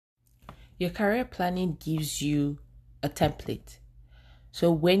Your career planning gives you a template.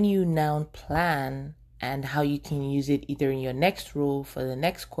 So when you now plan and how you can use it either in your next role, for the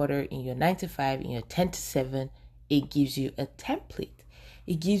next quarter, in your 9 to 5, in your 10 to 7, it gives you a template.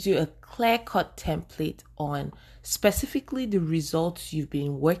 It gives you a clear-cut template on specifically the results you've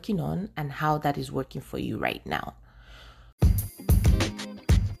been working on and how that is working for you right now.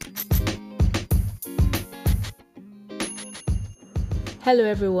 Hello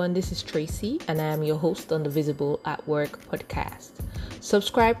everyone, this is Tracy and I am your host on the Visible at Work podcast.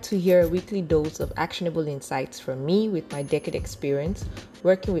 Subscribe to hear a weekly dose of actionable insights from me with my decade experience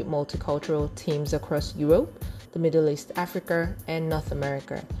working with multicultural teams across Europe, the Middle East, Africa, and North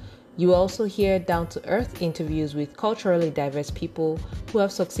America. You will also hear down-to-earth interviews with culturally diverse people who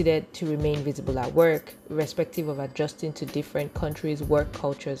have succeeded to remain visible at work, irrespective of adjusting to different countries, work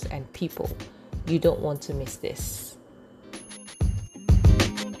cultures, and people. You don't want to miss this.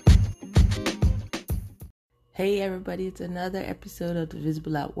 Hey everybody, it's another episode of the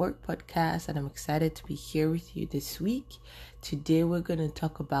Visible at Work podcast and I'm excited to be here with you this week. Today we're going to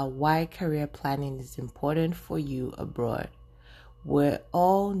talk about why career planning is important for you abroad. We're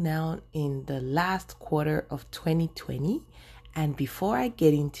all now in the last quarter of 2020 and before I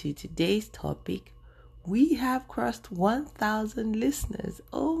get into today's topic, we have crossed 1,000 listeners.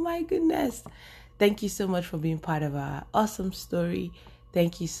 Oh my goodness. Thank you so much for being part of our awesome story.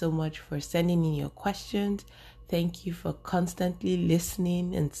 Thank you so much for sending in your questions. Thank you for constantly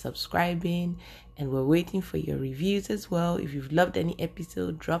listening and subscribing. And we're waiting for your reviews as well. If you've loved any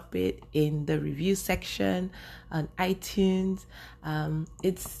episode, drop it in the review section on iTunes.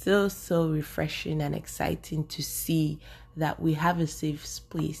 It's so refreshing and exciting to see that we have a safe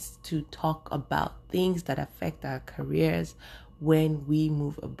space to talk about things that affect our careers when we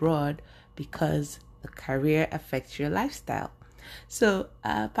move abroad, because the career affects your lifestyle. So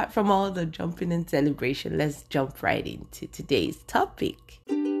apart from all the jumping and celebration, let's jump right into today's topic.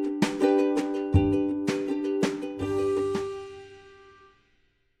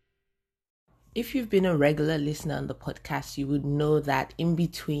 If you've been a regular listener on the podcast, you would know that in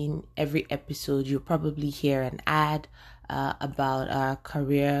between every episode, you'll probably hear an ad about our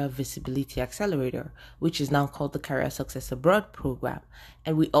Career Visibility Accelerator, which is now called the Career Success Abroad program.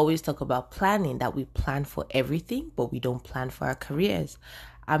 And we always talk about planning, that we plan for everything, but we don't plan for our careers.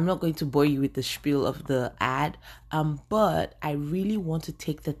 I'm not going to bore you with the spiel of the ad, but I really want to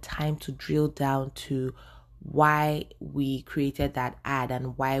take the time to drill down to why we created that ad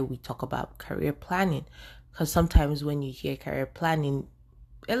and why we talk about career planning. Because sometimes when you hear career planning,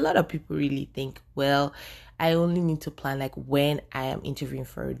 a lot of people really think, well, I only need to plan like when I am interviewing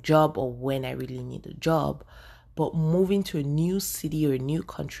for a job or when I really need a job. But moving to a new city or a new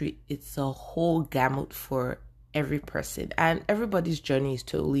country, it's a whole gamut for every person. And everybody's journey is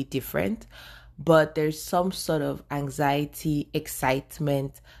totally different. But there's some sort of anxiety,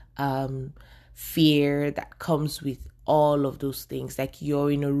 excitement, fear that comes with all of those things. Like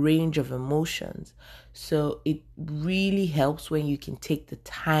you're in a range of emotions. So it really helps when you can take the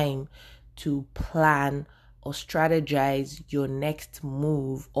time to plan or strategize your next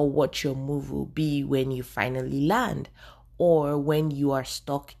move or what your move will be when you finally land or when you are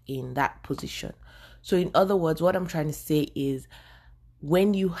stuck in that position. So in other words, what I'm trying to say is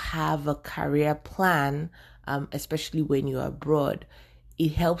when you have a career plan, especially when you're abroad,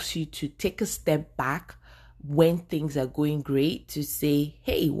 it helps you to take a step back when things are going great to say,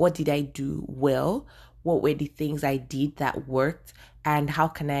 hey, what did I do well? What were the things I did that worked? And how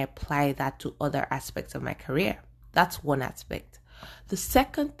can I apply that to other aspects of my career? That's one aspect. The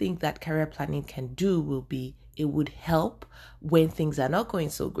second thing that career planning can do will be, it would help when things are not going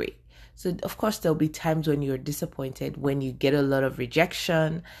so great. So of course, there'll be times when you're disappointed, when you get a lot of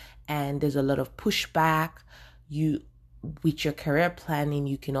rejection and there's a lot of pushback. With your career planning,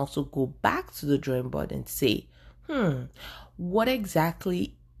 you can also go back to the drawing board and say, what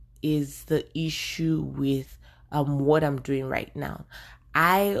exactly is the issue with what I'm doing right now?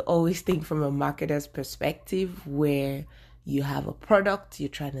 I always think from a marketer's perspective where you have a product, you're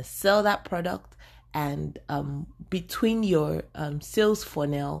trying to sell that product, and between your sales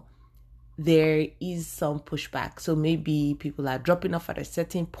funnel, there is some pushback. So maybe people are dropping off at a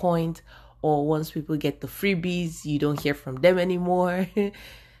certain point, or once people get the freebies, you don't hear from them anymore.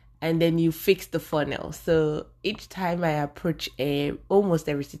 And then you fix the funnel. So each time I approach almost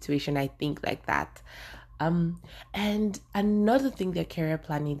every situation, I think like that. And another thing that career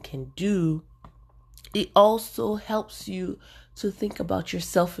planning can do, it also helps you to think about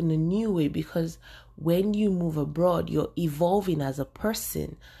yourself in a new way, because when you move abroad, you're evolving as a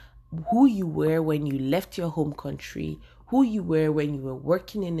person. Who you were when you left your home country, who you were when you were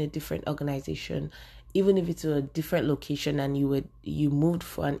working in a different organization, even if it's a different location and you moved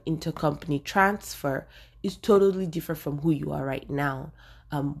for an intercompany transfer, is totally different from who you are right now,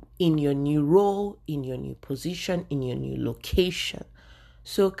 in your new role, in your new position, in your new location.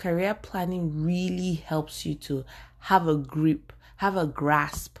 So career planning really helps you to have a grip, have a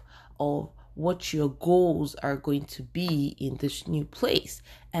grasp of what your goals are going to be in this new place.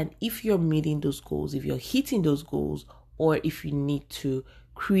 And if you're meeting those goals, if you're hitting those goals, or if you need to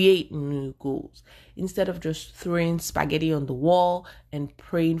create new goals, instead of just throwing spaghetti on the wall and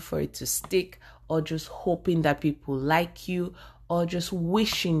praying for it to stick, or just hoping that people like you, or just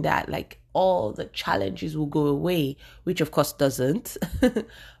wishing that like all the challenges will go away, which of course doesn't.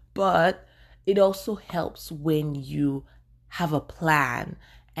 But it also helps when you have a plan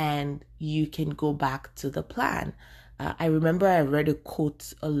and you can go back to the plan. I remember I read a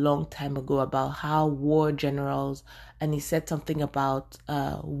quote a long time ago about how war generals, and he said something about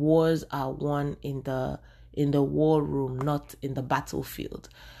wars are won in the war room, not in the battlefield.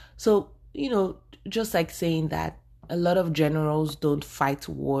 So, just like saying that a lot of generals don't fight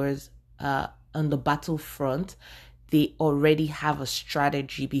wars on the battlefront. They already have a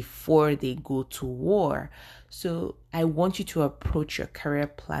strategy before they go to war. So I want you to approach your career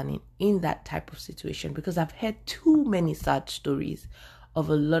planning in that type of situation, because I've heard too many sad stories of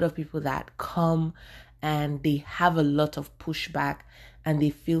a lot of people that come and they have a lot of pushback and they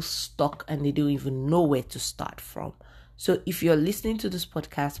feel stuck and they don't even know where to start from. So if you're listening to this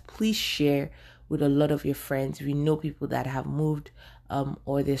podcast, please share with a lot of your friends. If you know people that have moved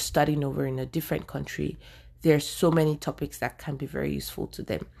or they're studying over in a different country, there's so many topics that can be very useful to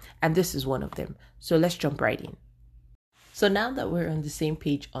them. And this is one of them. So let's jump right in. So now that we're on the same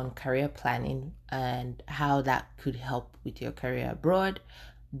page on career planning and how that could help with your career abroad,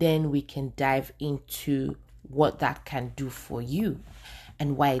 then we can dive into what that can do for you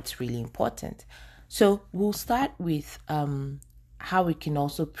and why it's really important. So we'll start with how we can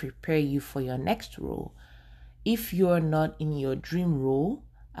also prepare you for your next role. If you're not in your dream role,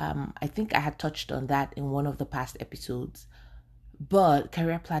 I think I had touched on that in one of the past episodes, but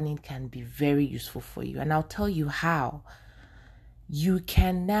career planning can be very useful for you. And I'll tell you how. You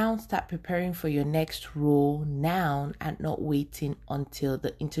can now start preparing for your next role now and not waiting until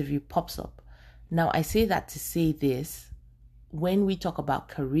the interview pops up. Now, I say that to say this. When we talk about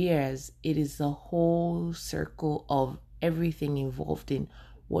careers, it is a whole circle of everything involved in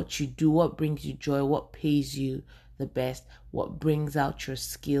what you do, what brings you joy, what pays you the best, what brings out your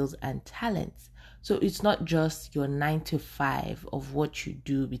skills and talents. So it's not just your 9 to 5 of what you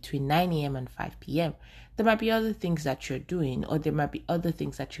do between 9 a.m. and 5 p.m. There might be other things that you're doing, or there might be other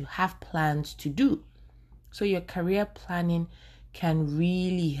things that you have plans to do. So your career planning can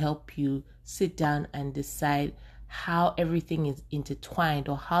really help you sit down and decide how everything is intertwined,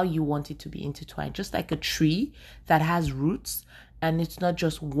 or how you want it to be intertwined. Just like a tree that has roots, and it's not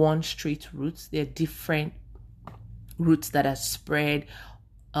just one straight roots. They're different roots that are spread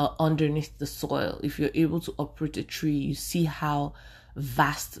underneath the soil. If you're able to uproot a tree, you see how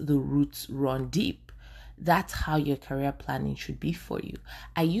vast the roots run deep. That's how your career planning should be for you.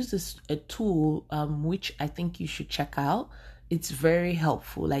 I use a tool which I think you should check out. It's very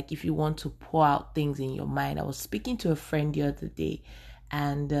helpful. Like if you want to pour out things in your mind. I was speaking to a friend the other day,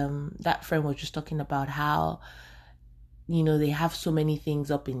 and that friend was just talking about how they have so many things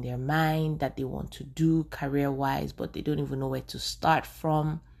up in their mind that they want to do career-wise, but they don't even know where to start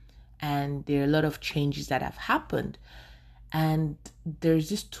from. And there are a lot of changes that have happened. And there's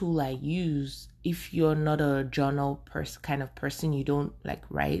this tool I use. If you're not a journal kind of person, you don't like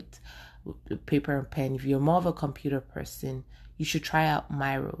write with paper and pen. If you're more of a computer person, you should try out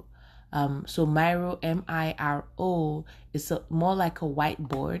Miro. So Miro, Miro, is more like a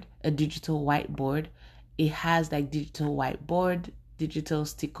whiteboard, a digital whiteboard. It has like digital whiteboard, digital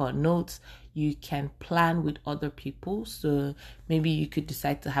stick-on notes. You can plan with other people. So maybe you could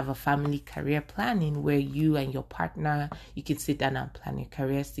decide to have a family career planning where you and your partner, you can sit down and plan your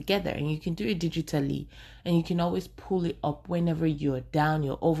careers together, and you can do it digitally, and you can always pull it up whenever you're down,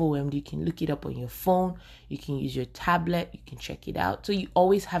 you're overwhelmed. You can look it up on your phone. You can use your tablet. You can check it out. So you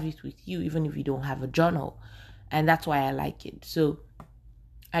always have it with you, even if you don't have a journal. And that's why I like it. So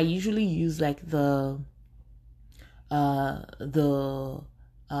I usually use like either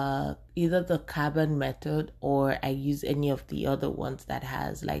the Kanban method, or I use any of the other ones that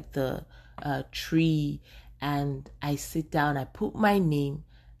has like the tree, and I sit down, I put my name,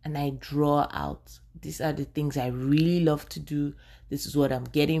 and I draw out, these are the things I really love to do. This is what I'm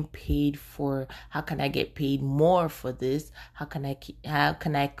getting paid for. How can I get paid more for this? How can I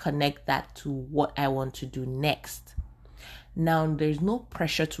connect that to what I want to do next? Now, there's no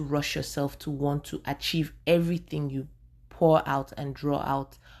pressure to rush yourself to want to achieve everything you pour out and draw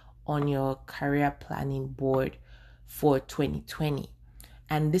out on your career planning board for 2020.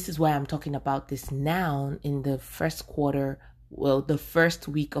 And this is why I'm talking about this now in the first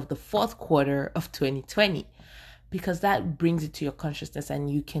week of the fourth quarter of 2020, because that brings it to your consciousness and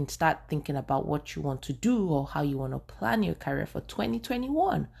you can start thinking about what you want to do or how you want to plan your career for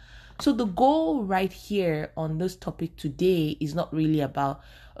 2021. So the goal right here on this topic today is not really about,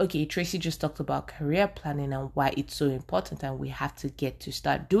 okay, Tracy just talked about career planning and why it's so important and we have to get to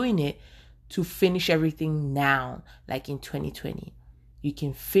start doing it to finish everything now, like in 2020. You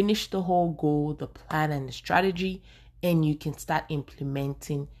can finish the whole goal, the plan and the strategy, and you can start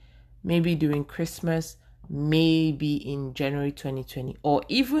implementing maybe during Christmas, maybe in January 2020, or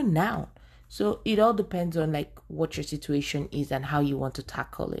even now. So it all depends on like what your situation is and how you want to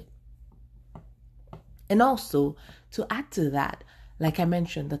tackle it. And also, to add to that, like I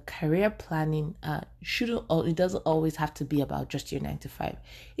mentioned, the career planning it doesn't always have to be about just your 9 to 5.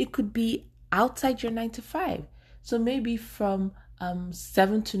 It could be outside your 9 to 5. So maybe from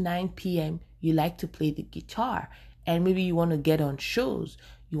 7 to 9 p.m. you like to play the guitar, and maybe you want to get on shows.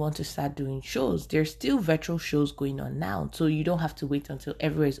 You want to start doing shows. There's still virtual shows going on now, so you don't have to wait until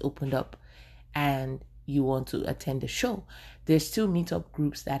everywhere is opened up and you want to attend the show. There's still meetup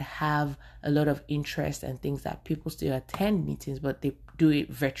groups that have a lot of interest and things that people still attend meetings, but they do it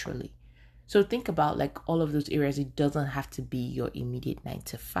virtually. So think about like all of those areas. It doesn't have to be your immediate 9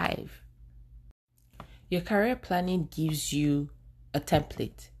 to 5. Your career planning gives you a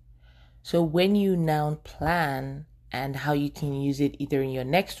template. So when you now plan and how you can use it either in your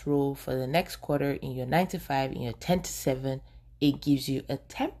next role for the next quarter, in your 9 to 5, in your 10 to 7, it gives you a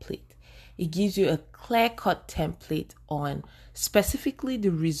template. It gives you a clear-cut template on specifically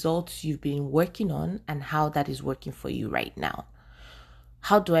the results you've been working on and how that is working for you right now.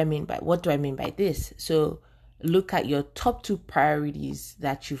 What do I mean by this? So look at your top 2 priorities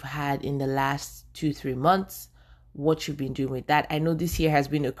that you've had in the last 2-3 months, what you've been doing with that. I know this year has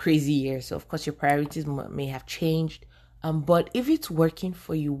been a crazy year, so of course your priorities may have changed. But if it's working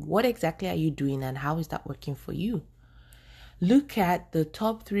for you, what exactly are you doing and how is that working for you? Look at the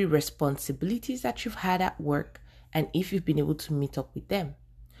top 3 responsibilities that you've had at work and if you've been able to meet up with them.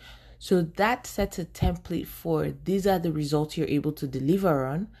 So that sets a template for these are the results you're able to deliver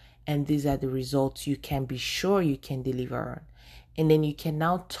on, and these are the results you can be sure you can deliver on. And then you can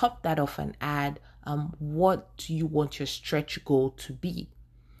now top that off and add what do you want your stretch goal to be.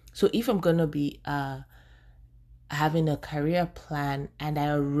 So if I'm going to be having a career plan and I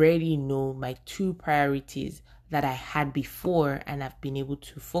already know my 2 priorities that I had before and I've been able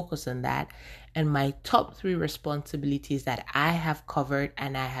to focus on that, and my top 3 responsibilities that I have covered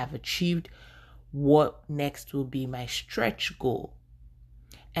and I have achieved, what next will be my stretch goal?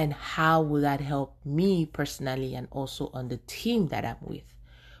 And how will that help me personally and also on the team that I'm with?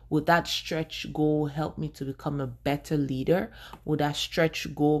 Would that stretch goal help me to become a better leader? Would that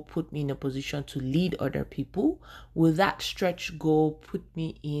stretch goal put me in a position to lead other people? Will that stretch goal put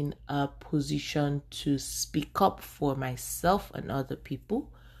me in a position to speak up for myself and other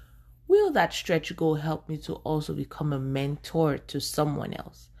people? Will that stretch goal help me to also become a mentor to someone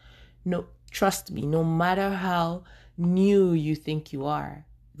else? No, trust me, no matter how new you think you are,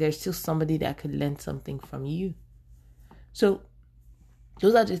 there's still somebody that could learn something from you. So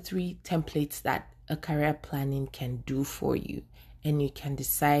those are the 3 templates that a career planning can do for you. And you can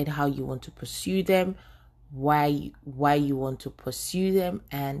decide how you want to pursue them, why you want to pursue them,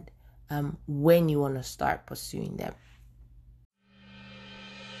 and when you want to start pursuing them.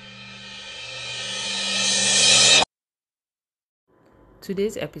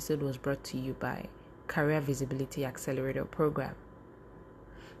 Today's episode was brought to you by Career Visibility Accelerator Program.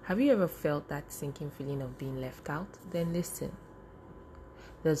 Have you ever felt that sinking feeling of being left out? Then listen.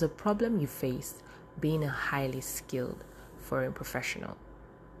 There's a problem you face being a highly skilled foreign professional.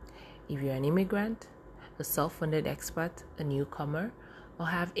 If you're an immigrant, a self-funded expert, a newcomer, or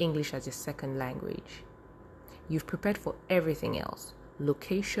have English as your second language, you've prepared for everything else: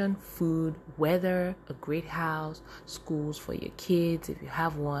 location, food, weather, a great house, schools for your kids if you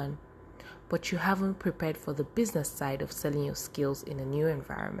have one, but you haven't prepared for the business side of selling your skills in a new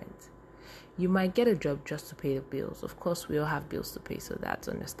environment. You might get a job just to pay the bills. Of course, we all have bills to pay, so that's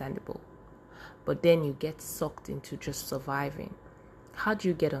understandable. But then you get sucked into just surviving. How do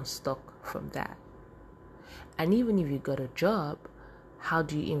you get unstuck from that? And even if you got a job, how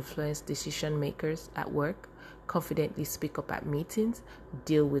do you influence decision makers at work, confidently speak up at meetings,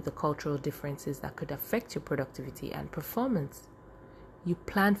 deal with the cultural differences that could affect your productivity and performance? You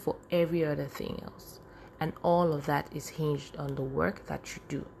plan for every other thing else. And all of that is hinged on the work that you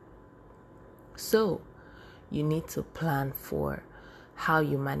do. So you need to plan for how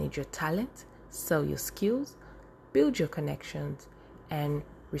you manage your talent, sell your skills, build your connections, and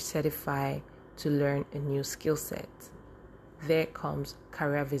recertify to learn a new skill set. There comes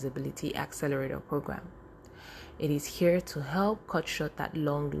Career Visibility Accelerator Program. It is here to help cut short that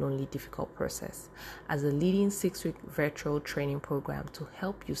long, lonely, difficult process as a leading 6-week virtual training program to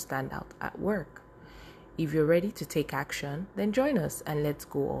help you stand out at work. If you're ready to take action, then join us and let's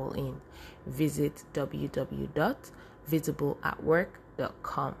go all in. Visit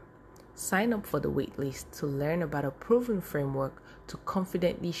www.visibleatwork.com. Sign up for the waitlist to learn about a proven framework to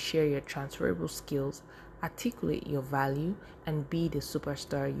confidently share your transferable skills, articulate your value, and be the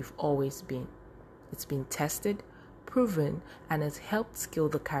superstar you've always been. It's been tested, proven, and has helped scale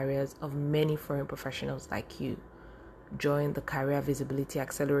the careers of many foreign professionals like you. Join the Career Visibility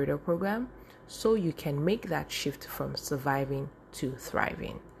Accelerator Program so you can make that shift from surviving to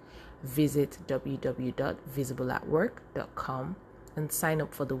thriving. Visit www.visibleatwork.com and sign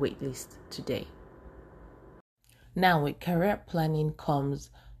up for the waitlist today. Now, with career planning comes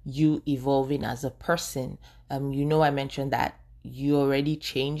you evolving as a person. I mentioned that you're already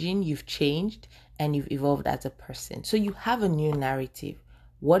changing, you've changed, and you've evolved as a person. So you have a new narrative.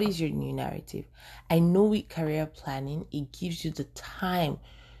 What is your new narrative? I know with career planning, it gives you the time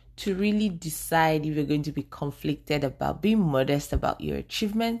to really decide if you're going to be conflicted about being modest about your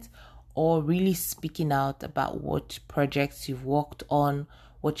achievements or really speaking out about what projects you've worked on,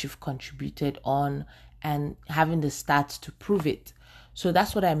 what you've contributed on, and having the stats to prove it. So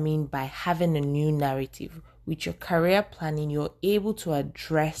that's what I mean by having a new narrative. With your career planning, you're able to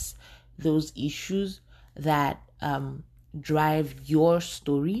address those issues that drive your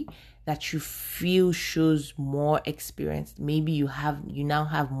story that you feel shows more experience. Maybe you now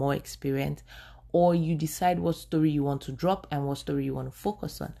have more experience, or you decide what story you want to drop and what story you want to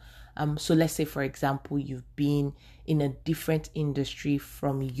focus on. So let's say, for example, you've been in a different industry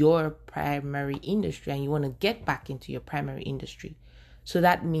from your primary industry and you want to get back into your primary industry. So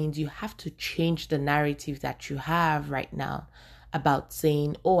that means you have to change the narrative that you have right now about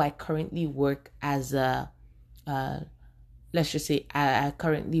saying, oh, I currently work as let's just say I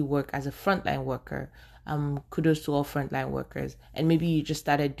currently work as a frontline worker. Kudos to all frontline workers. And maybe you just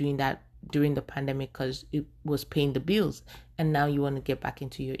started doing that during the pandemic because it was paying the bills, and now you want to get back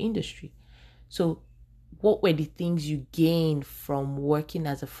into your industry. So what were the things you gained from working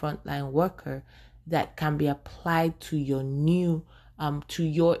as a frontline worker that can be applied to your new to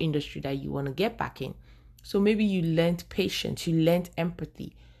your industry that you want to get back in? So maybe you learned patience, you learned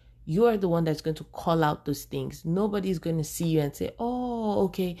empathy. You are the one that's going to call out those things. Nobody's going to see you and say, oh,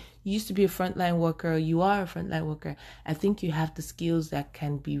 okay, you used to be a frontline worker. You are a frontline worker. I think you have the skills that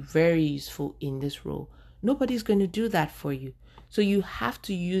can be very useful in this role. Nobody's going to do that for you. So you have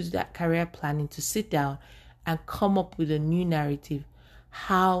to use that career planning to sit down and come up with a new narrative,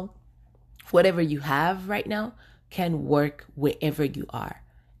 how whatever you have right now can work wherever you are,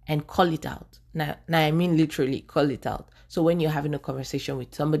 and call it out. Now I mean literally call it out. So when you're having a conversation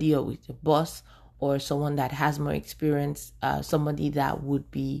with somebody or with your boss or someone that has more experience, somebody that would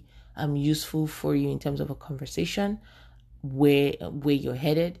be useful for you in terms of a conversation, where you're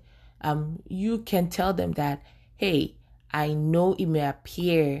headed, you can tell them that, hey, I know it may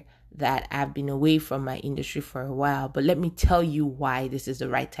appear that I've been away from my industry for a while, but let me tell you why this is the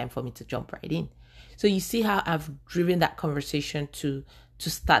right time for me to jump right in. So you see how I've driven that conversation to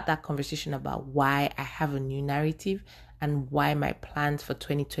start that conversation about why I have a new narrative and why my plans for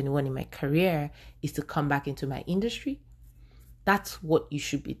 2021 in my career is to come back into my industry. That's what you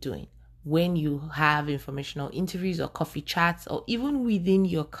should be doing when you have informational interviews or coffee chats, or even within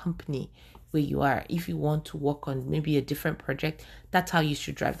your company where you are. If you want to work on maybe a different project, that's how you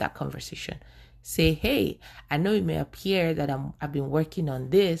should drive that conversation. Say, hey, I know it may appear that I've been working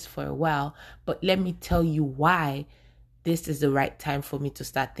on this for a while, but let me tell you why this is the right time for me to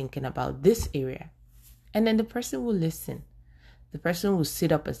start thinking about this area. And then the person will listen. The person will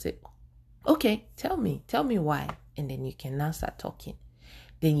sit up and say, okay, tell me why. And then you can now start talking.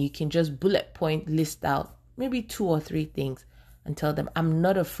 Then you can just bullet point list out maybe 2 or 3 things and tell them, I'm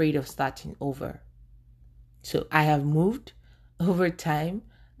not afraid of starting over. So I have moved over time.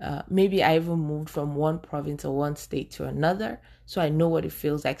 Maybe I even moved from one province or one state to another. So I know what it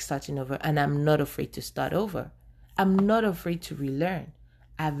feels like starting over, and I'm not afraid to start over. I'm not afraid to relearn.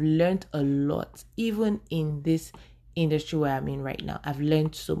 I've learned a lot, even in this industry where I'm in right now. I've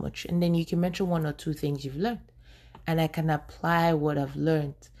learned so much. And then you can mention 1 or 2 things you've learned. And I can apply what I've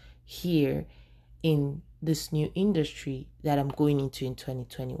learned here in this new industry that I'm going into in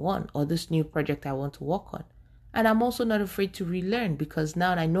 2021, or this new project I want to work on. And I'm also not afraid to relearn, because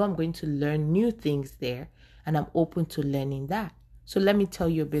now I know I'm going to learn new things there, and I'm open to learning that. So let me tell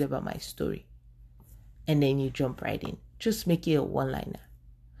you a bit about my story. And then you jump right in. Just make it a one-liner.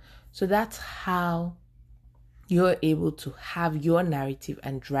 So that's how you're able to have your narrative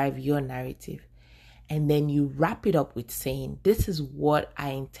and drive your narrative. And then you wrap it up with saying, this is what I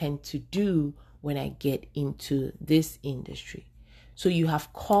intend to do when I get into this industry. So you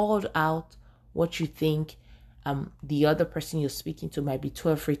have called out what you think the other person you're speaking to might be too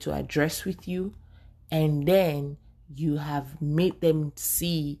afraid to address with you. And then you have made them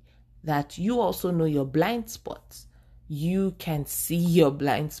see that you also know your blind spots. You can see your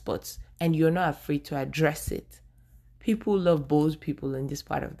blind spots and you're not afraid to address it. People love bold people in this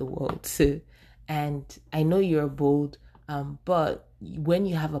part of the world. And I know you're bold, but when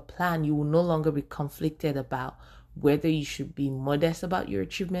you have a plan, you will no longer be conflicted about whether you should be modest about your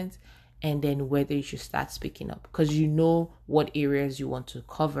achievements and then whether you should start speaking up, because you know what areas you want to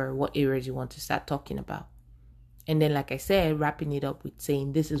cover, what areas you want to start talking about. And then, like I said, wrapping it up with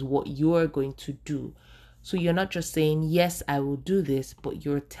saying this is what you're going to do. So you're not just saying, yes, I will do this, but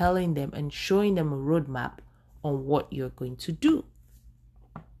you're telling them and showing them a roadmap on what you're going to do.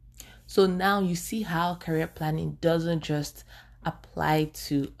 So now you see how career planning doesn't just apply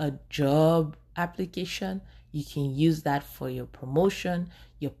to a job application. You can use that for your promotion,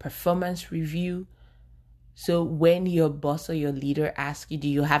 your performance review. So when your boss or your leader asks you, do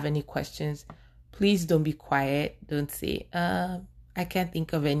you have any questions? Please don't be quiet. Don't say, I can't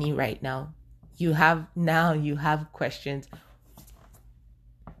think of any right now. You have questions.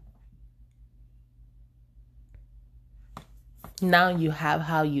 Now you have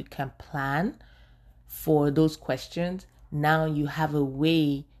how you can plan for those questions. Now you have a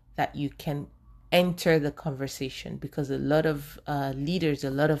way that you can enter the conversation, because a lot of leaders, a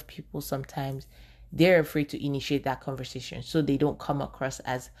lot of people sometimes, they're afraid to initiate that conversation. So they don't come across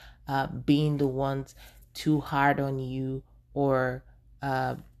as being the ones too hard on you or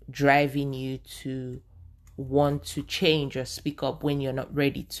driving you to want to change or speak up when you're not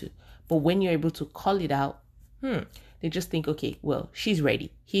ready to. But when you're able to call it out, they just think, okay, well, she's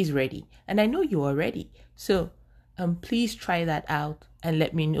ready, he's ready, and I know you are ready. So please try that out and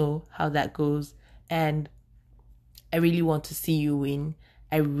let me know how that goes. And I really want to see you win.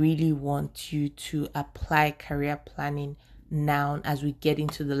 I really want you to apply career planning now as we get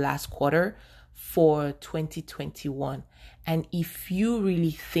into the last quarter for 2021. And if you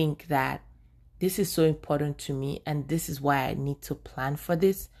really think that this is so important to me and this is why I need to plan for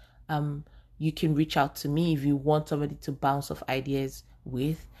this, you can reach out to me if you want somebody to bounce off ideas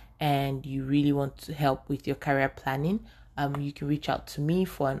with and you really want to help with your career planning. You can reach out to me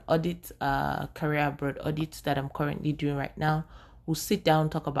for an audit, career abroad audit that I'm currently doing right now. We'll sit down,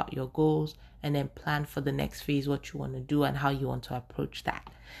 talk about your goals, and then plan for the next phase, what you want to do and how you want to approach that.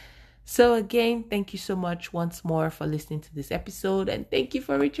 So again, thank you so much once more for listening to this episode, and thank you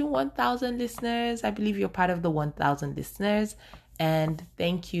for reaching 1,000 listeners. I believe you're part of the 1,000 listeners, and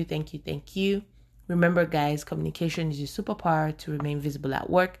thank you. Remember, guys, communication is your superpower to remain visible at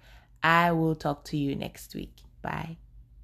work. I will talk to you next week. Bye.